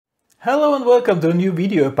Hello and welcome to a new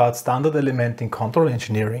video about standard element in control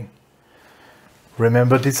engineering.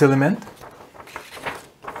 Remember this element?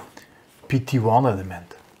 PT1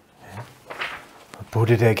 element. I'll put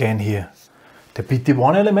it again here. The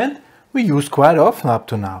PT1 element we use quite often up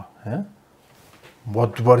to now.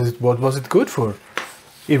 What was it good for?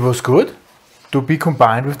 It was good to be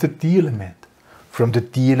combined with the D element. From the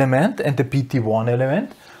D element and the PT1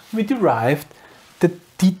 element we derived the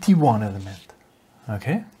TT1 element.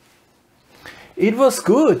 Okay? It was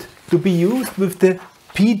good to be used with the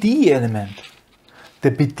PD element. The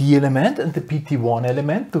PD element and the PT1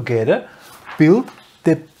 element together build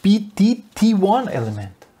the PT1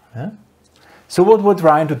 element. So what we're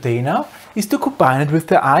trying today now is to combine it with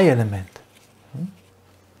the I element.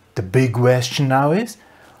 The big question now is,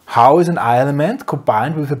 how is an I element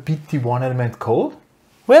combined with a PT1 element called?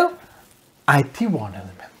 Well, IT1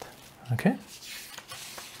 element. Okay?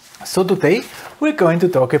 So today we're going to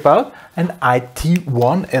talk about an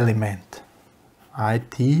IT1 element.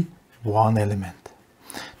 IT1 element.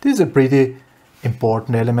 This is a pretty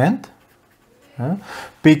important element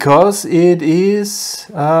because it is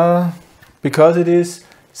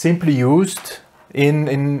simply used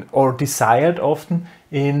in or desired often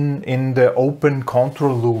in the open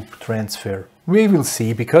control loop transfer. We will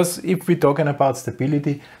see, because if we're talking about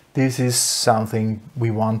stability, this is something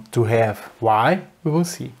we want to have. Why? We will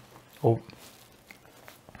see.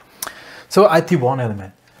 So IT1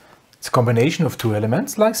 element, it's a combination of two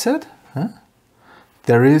elements, like I said.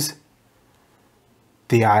 There is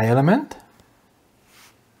the I element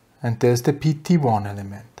and there's the PT1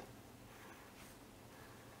 element.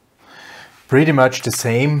 Pretty much the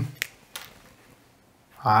same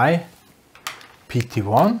I,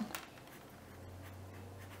 PT1.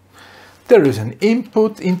 There is an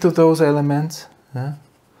input into those elements.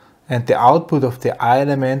 And the output of the I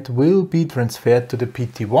element will be transferred to the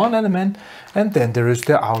PT1 element, and then there is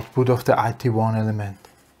the output of the IT1 element.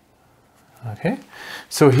 Okay,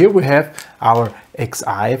 so here we have our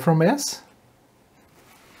Xi from S.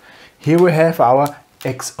 Here we have our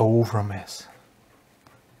XO from S.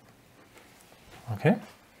 Okay.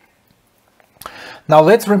 Now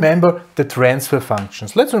let's remember the transfer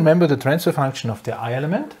functions. Let's remember the transfer function of the I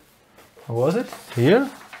element. What was it? Here.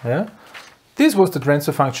 Yeah. This was the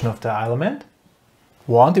transfer function of the I element,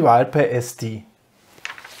 1 divided by St.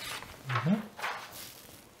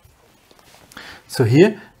 So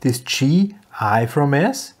here, this Gi from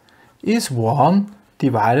S is 1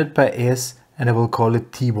 divided by S, and I will call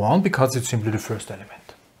it T1 because it's simply the first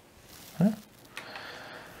element.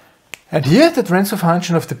 And here the transfer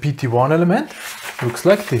function of the PT1 element looks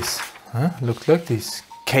like this. Looks like this.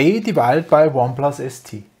 K divided by 1 plus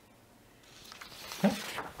St.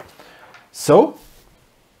 So,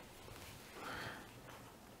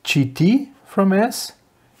 Gt from S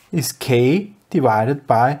is K divided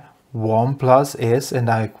by 1 plus S, and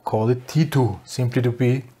I call it T2,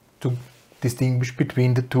 simply to distinguish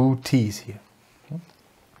between the two T's here.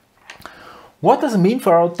 What does it mean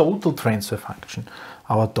for our total transfer function?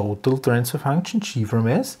 Our total transfer function, G from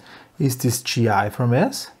S, is this Gi from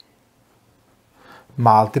S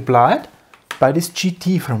multiplied by this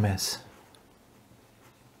Gt from S.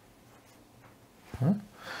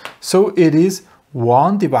 So it is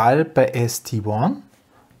 1 divided by St1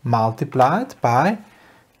 multiplied by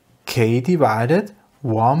K divided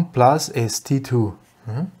 1 plus St2.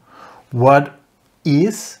 What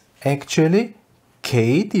is actually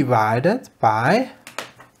K divided by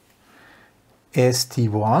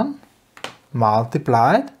St1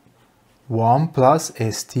 multiplied 1 plus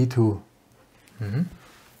St2.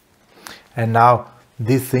 And now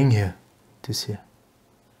this thing here, this here.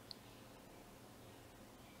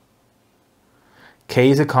 K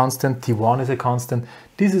is a constant, T1 is a constant,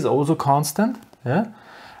 this is also constant,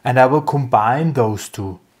 and I will combine those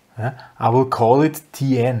two. I will call it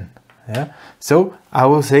Tn. So I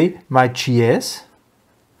will say my Gs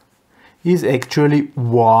is actually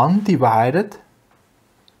 1 divided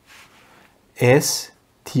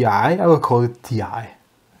Sti, I will call it Ti.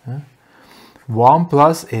 1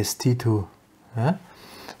 plus St2.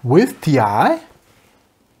 With Ti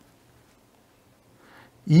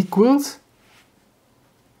equals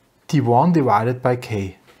T1 divided by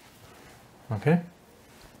K. Okay?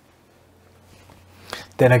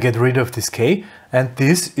 Then I get rid of this K, and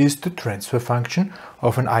this is the transfer function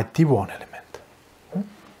of an IT1 element.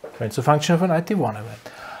 Transfer function of an IT1 element.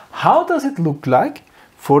 How does it look like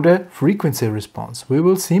for the frequency response? We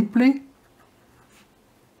will simply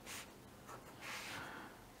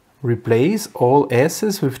replace all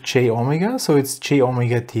S's with J omega, so it's J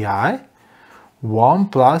omega Ti, 1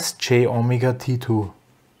 plus J omega T2.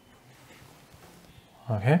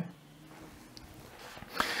 Okay,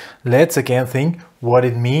 let's again think what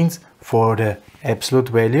it means for the absolute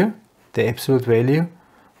value. The absolute value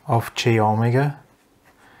of j omega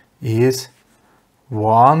is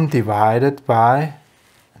 1 divided by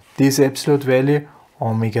this absolute value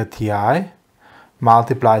omega ti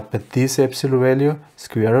multiplied by this absolute value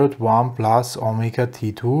square root 1 plus omega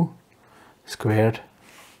t2 squared.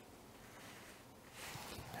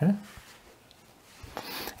 Okay.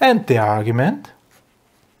 And the argument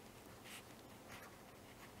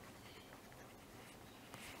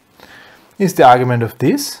is the argument of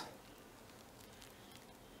this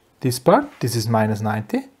part. This is minus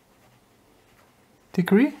 90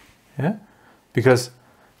 degree, yeah, because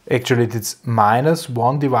actually it's minus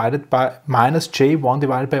 1 divided by minus j1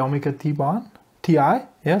 divided by omega t1 ti,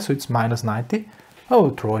 yeah, so it's minus 90. I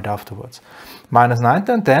will draw it afterwards. Minus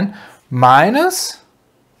 90 and then minus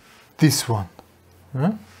this one.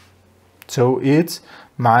 Yeah? So it's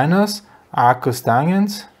minus arc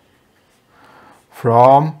costangens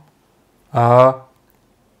from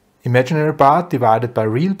imaginary part divided by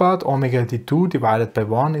real part, omega t2 divided by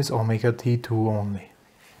 1 is omega t2 only.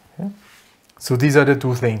 Okay? So these are the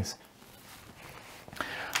two things.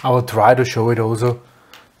 I will try to show it also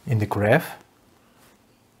in the graph.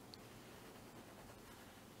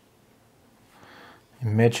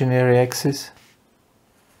 Imaginary axis,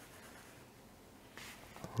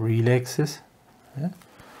 real axis. Yeah.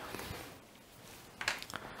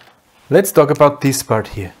 Let's talk about this part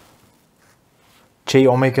here. J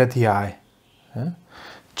omega ti. Yeah.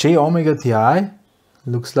 J omega ti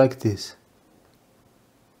looks like this.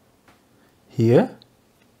 Here,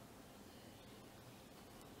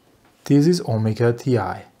 this is omega ti.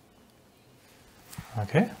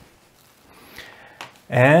 Okay.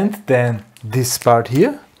 And then this part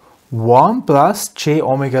here, 1 plus j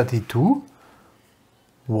omega t2,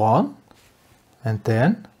 1, and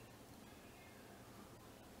then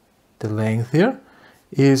the length here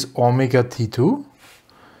is omega t2,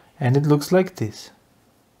 and it looks like this.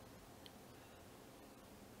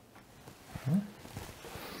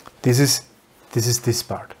 This is this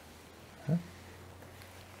part.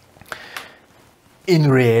 In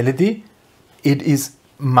reality, it is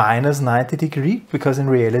minus 90 degree, because in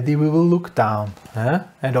reality we will look down.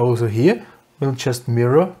 And also here we'll just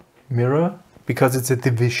mirror, because it's a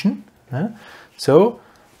division. So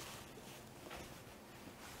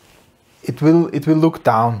it will look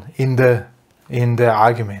down in the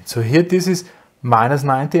argument. So here this is minus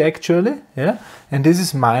 90 actually, yeah, and this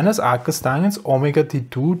is minus arc costangens omega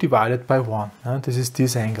t2 divided by 1. This is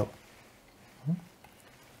this angle.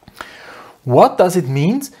 What does it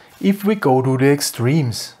mean if we go to the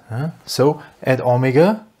extremes? So at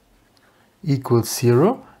omega equals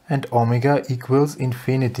 0 and omega equals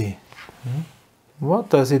infinity. What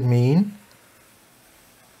does it mean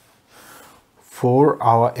for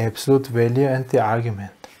our absolute value and the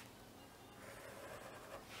argument?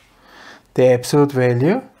 The absolute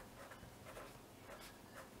value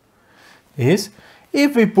is,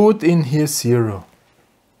 if we put in here 0,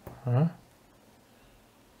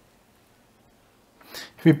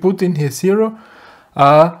 if we put in here 0,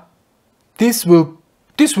 this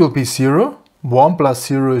will be 0. 1 plus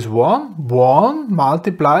 0 is 1. 1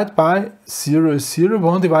 multiplied by 0 is 0.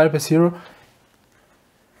 1 divided by 0,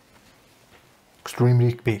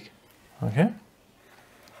 extremely big. Okay.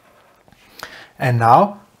 And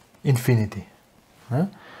now infinity.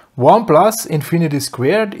 1 plus infinity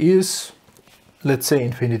squared is, let's say,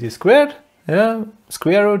 infinity squared. Yeah,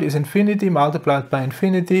 square root is infinity multiplied by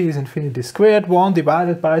infinity is infinity squared. 1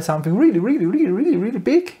 divided by something really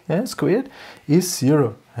big, yeah, squared, is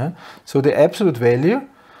 0. Yeah. So the absolute value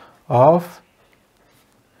of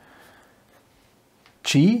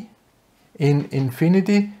g in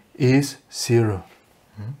infinity is 0.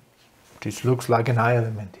 This looks like an I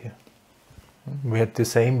element here. We had the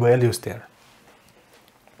same values there.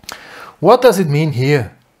 What does it mean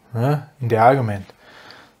here in the argument?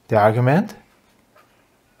 The argument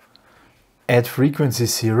at frequency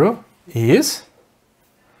 0 is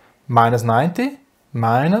minus 90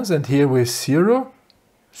 minus, and here with 0,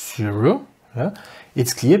 0. Yeah.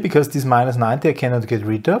 It's clear because this minus 90 I cannot get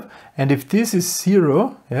rid of, and if this is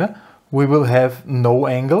 0, yeah, we will have no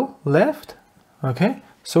angle left. Okay,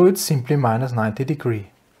 so it's simply minus 90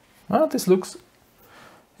 degree. Well, this looks,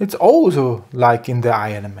 it's also like in the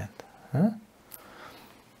I element.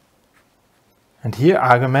 And here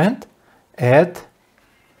argument at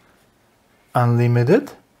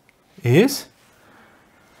unlimited is,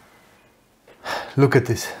 look at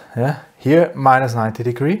this. Yeah? Here minus 90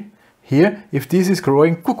 degree. Here, if this is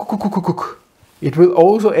growing, it will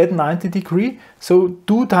also add 90 degree. So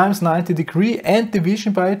 2 times 90 degree and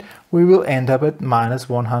division by it, we will end up at minus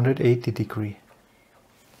 180 degree.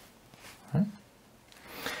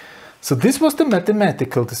 So this was the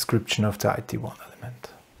mathematical description of the IT1-Element.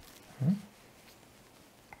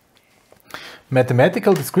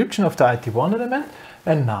 Mathematical description of the IT1-Element,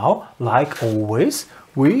 and now, like always,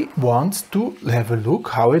 we want to have a look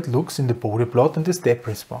how it looks in the Bode plot and the step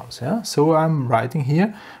response. Yeah? So I'm writing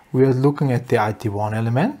here, we are looking at the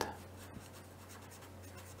IT1-Element.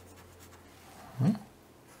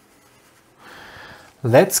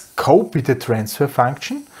 Let's copy the transfer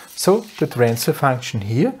function. So the transfer function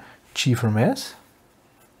here, G from S,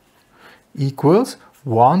 equals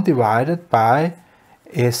 1 divided by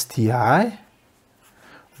STI,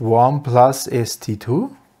 1 plus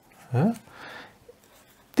ST2. Yeah.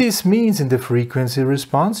 This means in the frequency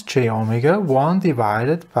response, J omega, 1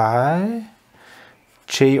 divided by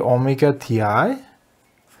J omega Ti,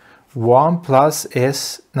 1 plus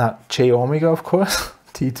J omega, of course,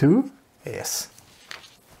 T2, S.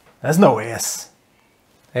 There's no S.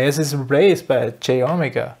 S is replaced by J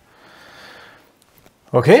omega.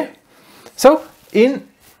 Okay, so in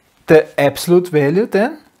the absolute value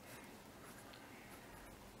then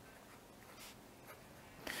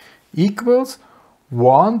equals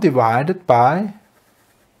 1 divided by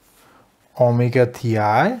omega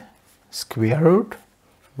Ti square root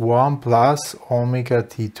 1 plus omega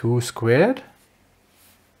T2 squared,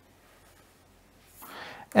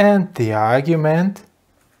 and the argument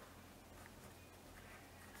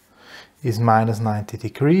is minus 90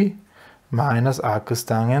 degree minus arcus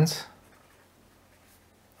tangens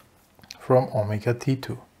from omega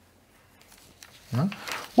T2.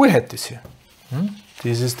 We had this here.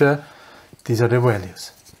 These are the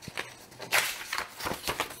values.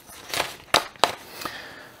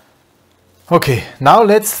 Okay, now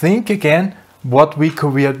let's think again what we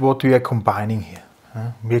are combining here.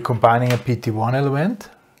 We are combining a PT1 element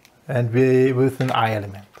and with an I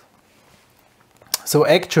element. So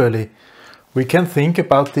actually, we can think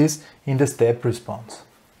about this in the step response.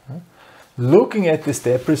 Looking at the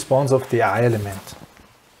step response of the I element.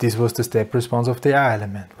 This was the step response of the I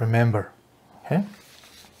element, remember. Okay?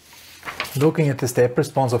 Looking at the step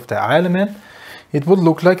response of the I element, it would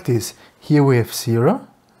look like this. Here we have 0.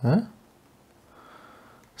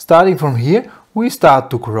 Starting from here, we start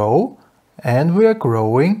to grow, and we are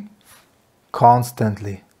growing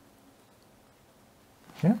constantly.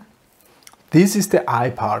 Okay? This is the I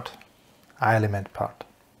part. I element part.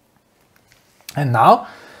 And now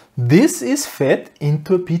this is fed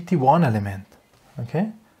into a PT1 element.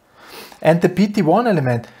 Okay? And the PT1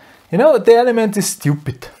 element, you know, the element is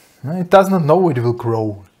stupid. It does not know it will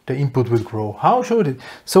grow. The input will grow. How should it?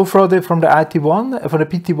 So from the IT1, for the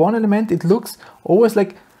PT1 element, it looks always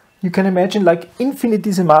like, you can imagine, like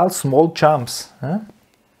infinitesimal small jumps.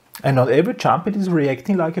 And not every jump it is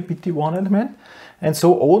reacting like a PT1 element. And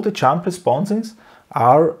so all the jump responses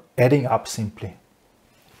are adding up simply.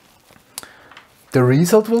 The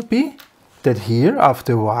result will be that here,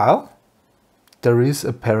 after a while, there is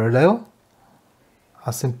a parallel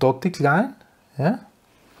asymptotic line. Yeah?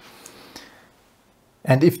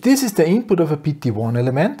 And if this is the input of a PT1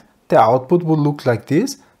 element, the output will look like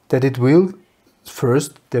this, that it will,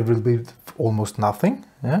 first there will be almost nothing,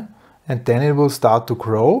 yeah? And then it will start to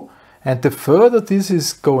grow, and the further this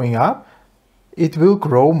is going up, it will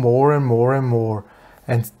grow more and more and more.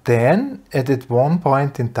 And then at one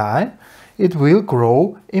point in time, it will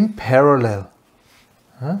grow in parallel.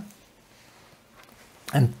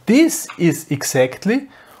 And this is exactly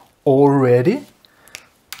already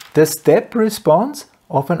the step response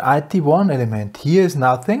of an IT1 element. Here is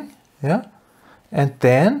nothing, yeah? And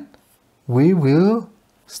then we will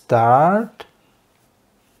start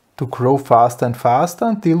to grow faster and faster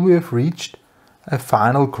until we have reached a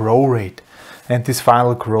final grow rate. And this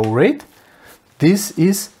final grow rate, this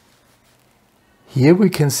is, here we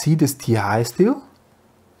can see this Ti still.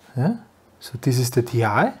 Yeah? So this is the Ti.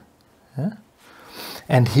 Yeah?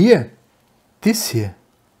 And here, this here,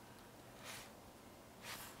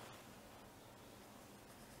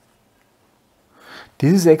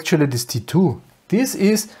 this is actually this T2. This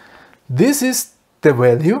is the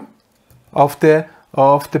value of the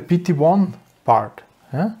PT1 part.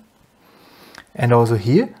 Yeah? And also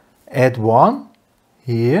here, add 1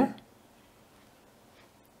 here.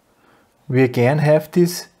 We again have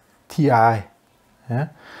this Ti. Yeah?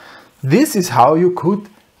 This is how you could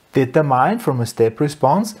determine from a step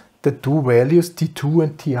response the two values T2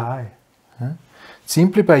 and Ti. Yeah?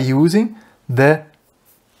 Simply by using the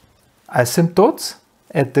asymptotes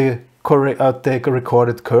at the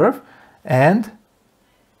recorded curve and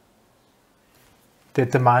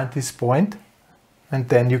determine this point, and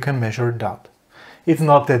then you can measure it out. It's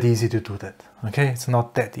not that easy to do that. Okay, it's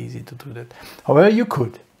not that easy to do that. However, you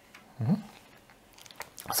could.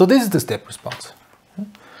 So this is the step response.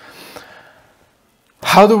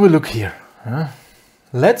 How do we look here?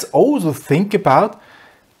 Let's also think about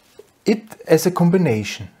it as a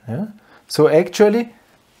combination. So actually,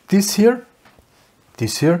 this here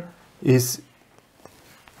is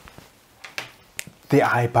the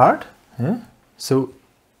I part. So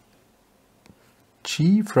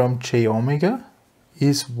G from J omega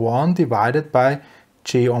is 1 divided by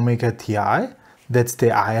J omega Ti, that's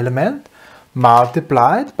the I element,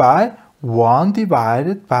 multiplied by 1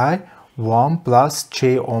 divided by 1 plus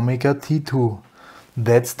J omega T2.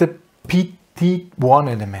 That's the PT1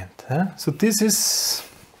 element. So this is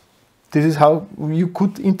how you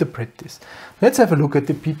could interpret this. Let's have a look at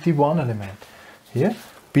the PT1 element. Here,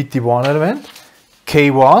 PT1 element,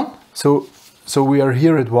 K1, so we are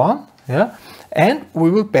here at 1, and we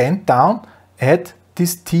will bend down at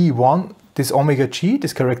this T1, this omega G,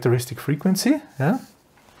 this characteristic frequency.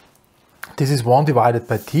 This is 1 divided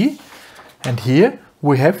by T, and here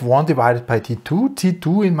we have 1 divided by T2.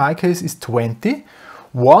 T2 in my case is 20.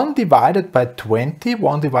 1 divided by 20,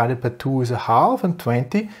 1 divided by 2 is a half, and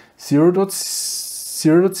 20,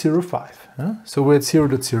 0.05. So we're at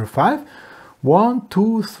 0.05. 1,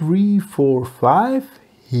 2, 3, 4, 5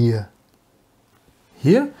 here.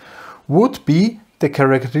 Here would be the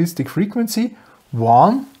characteristic frequency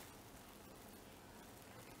 1.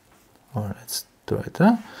 Or let's do it.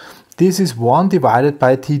 This is 1 divided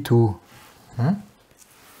by T2.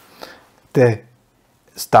 The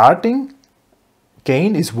starting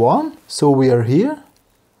gain is 1, so we are here.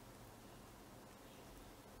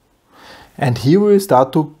 And here we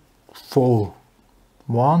start to fall.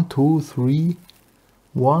 1, 2, 3,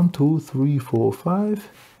 1, 2, 3, 4, 5.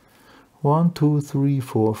 1, 2, 3,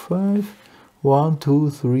 4, 5. 1, 2,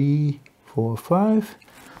 3, 4, 5.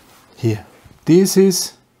 Here. This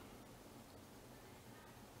is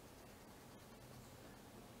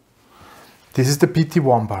the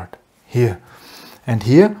PT1 part. Here. And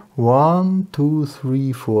here 1, 2,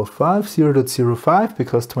 3, 4, 5, 0.05,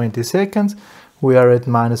 because 20 seconds. We are at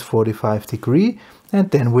minus 45 degree, and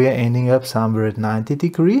then we are ending up somewhere at 90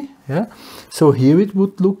 degree. So here it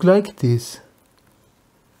would look like this.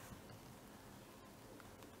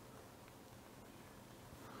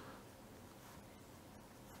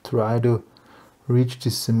 Try to reach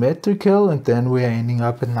this symmetrical, and then we are ending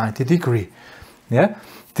up at 90 degree.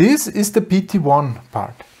 This is the PT1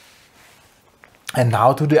 part. And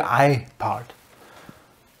now to the I part.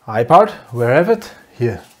 I part, where have it?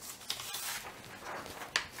 Here.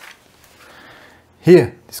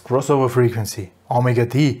 Here, this crossover frequency, omega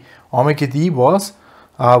D. Omega D was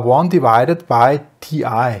 1 divided by Ti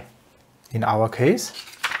in our case.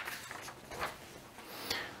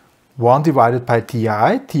 1 divided by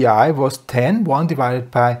Ti. Ti was 10. 1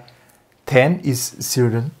 divided by 10 is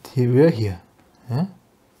 0. Here we are here.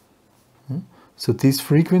 So this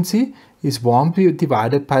frequency is 1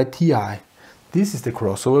 divided by Ti. This is the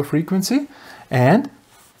crossover frequency, and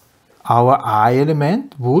our I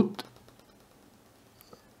element would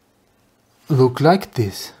look like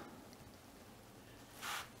this.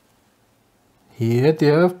 Here they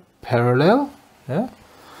are parallel,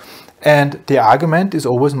 and the argument is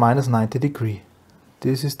always minus 90 degree.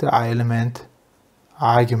 This is the I element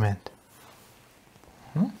argument.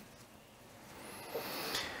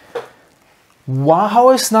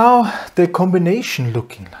 How is now the combination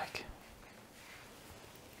looking like?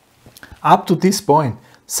 Up to this point,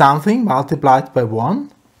 something multiplied by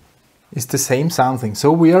 1 is the same something.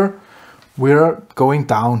 So we are going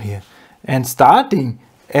down here, and starting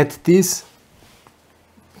at this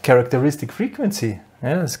characteristic frequency,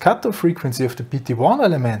 this cutoff frequency of the PT1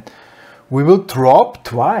 element, we will drop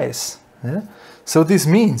twice. So this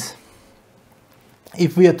means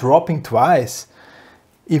if we are dropping twice,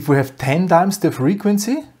 if we have 10 times the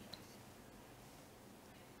frequency,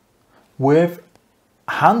 we have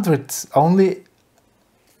hundreds, only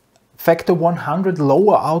factor 100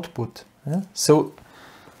 lower output. So,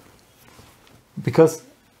 because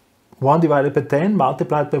 1 divided by 10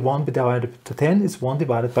 multiplied by 1 divided by 10 is 1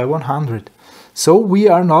 divided by 100. So we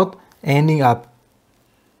are not ending up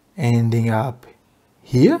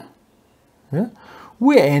here.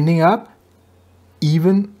 We are ending up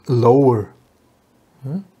even lower.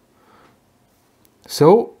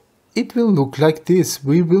 So it will look like this.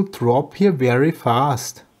 We will drop here very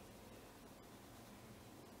fast.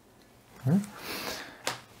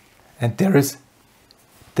 And there is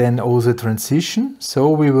then also transition. So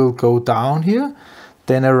we will go down here.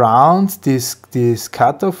 then around this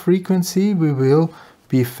cutoff frequency we will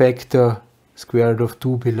be factor square root of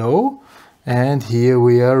 2 below, and here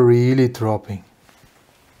we are really dropping.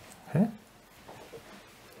 Okay?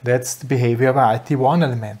 That's the behavior of an IT1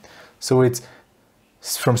 element. So it's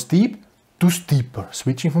from steep to steeper,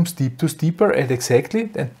 switching from steep to steeper at exactly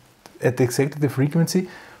the frequency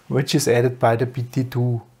which is added by the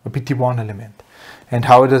PT1 element. And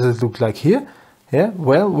how does it look like here? Yeah,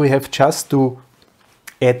 well, we have just to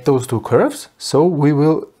add those two curves. So we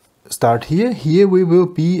will start here. Here we will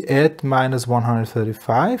be at minus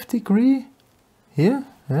 135 degree here,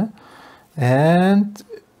 yeah? And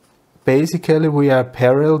basically we are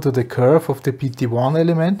parallel to the curve of the PT1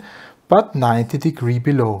 element, but 90 degree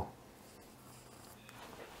below.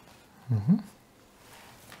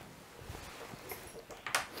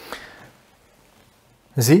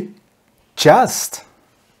 See, just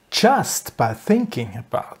by thinking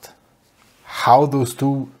about how those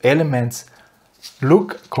two elements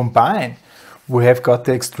look combined, we have got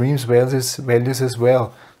the extremes values as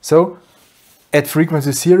well. So at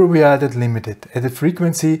frequency 0 we are at limited. At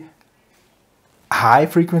the high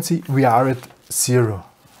frequency we are at 0.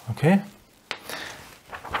 Okay.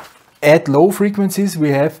 At low frequencies we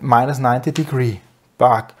have minus 90 degree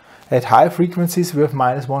back. At high frequencies we have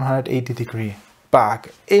minus 180 degree back.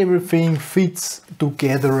 Everything fits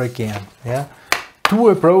together again. Yeah. Two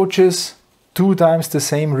approaches, 2 times the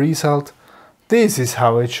same result. This is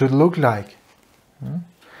how it should look like.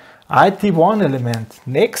 IT1 element,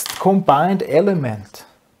 next combined element.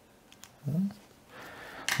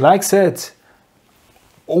 Like said,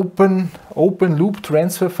 open loop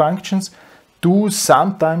transfer functions do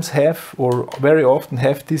sometimes have, or very often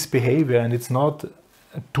have, this behavior, and it's not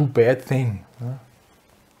a too bad thing.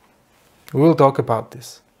 We will talk about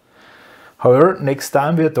this. However, next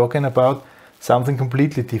time we are talking about something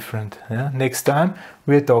completely different. Next time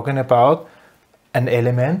we are talking about an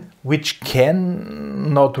element which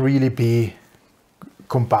can not really be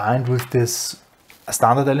combined with this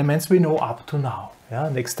standard elements we know up to now.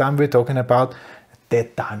 Next time we're talking about a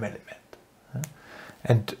dead time element.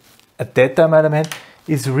 And a dead time element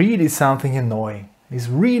is really something annoying. It's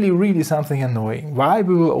really something annoying. Why,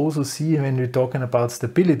 we will also see when we're talking about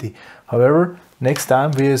stability. However, next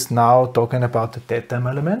time we are now talking about the dead time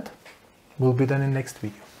element. Will be done in next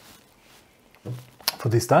video. For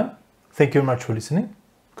this time, thank you very much for listening.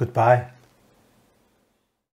 Goodbye.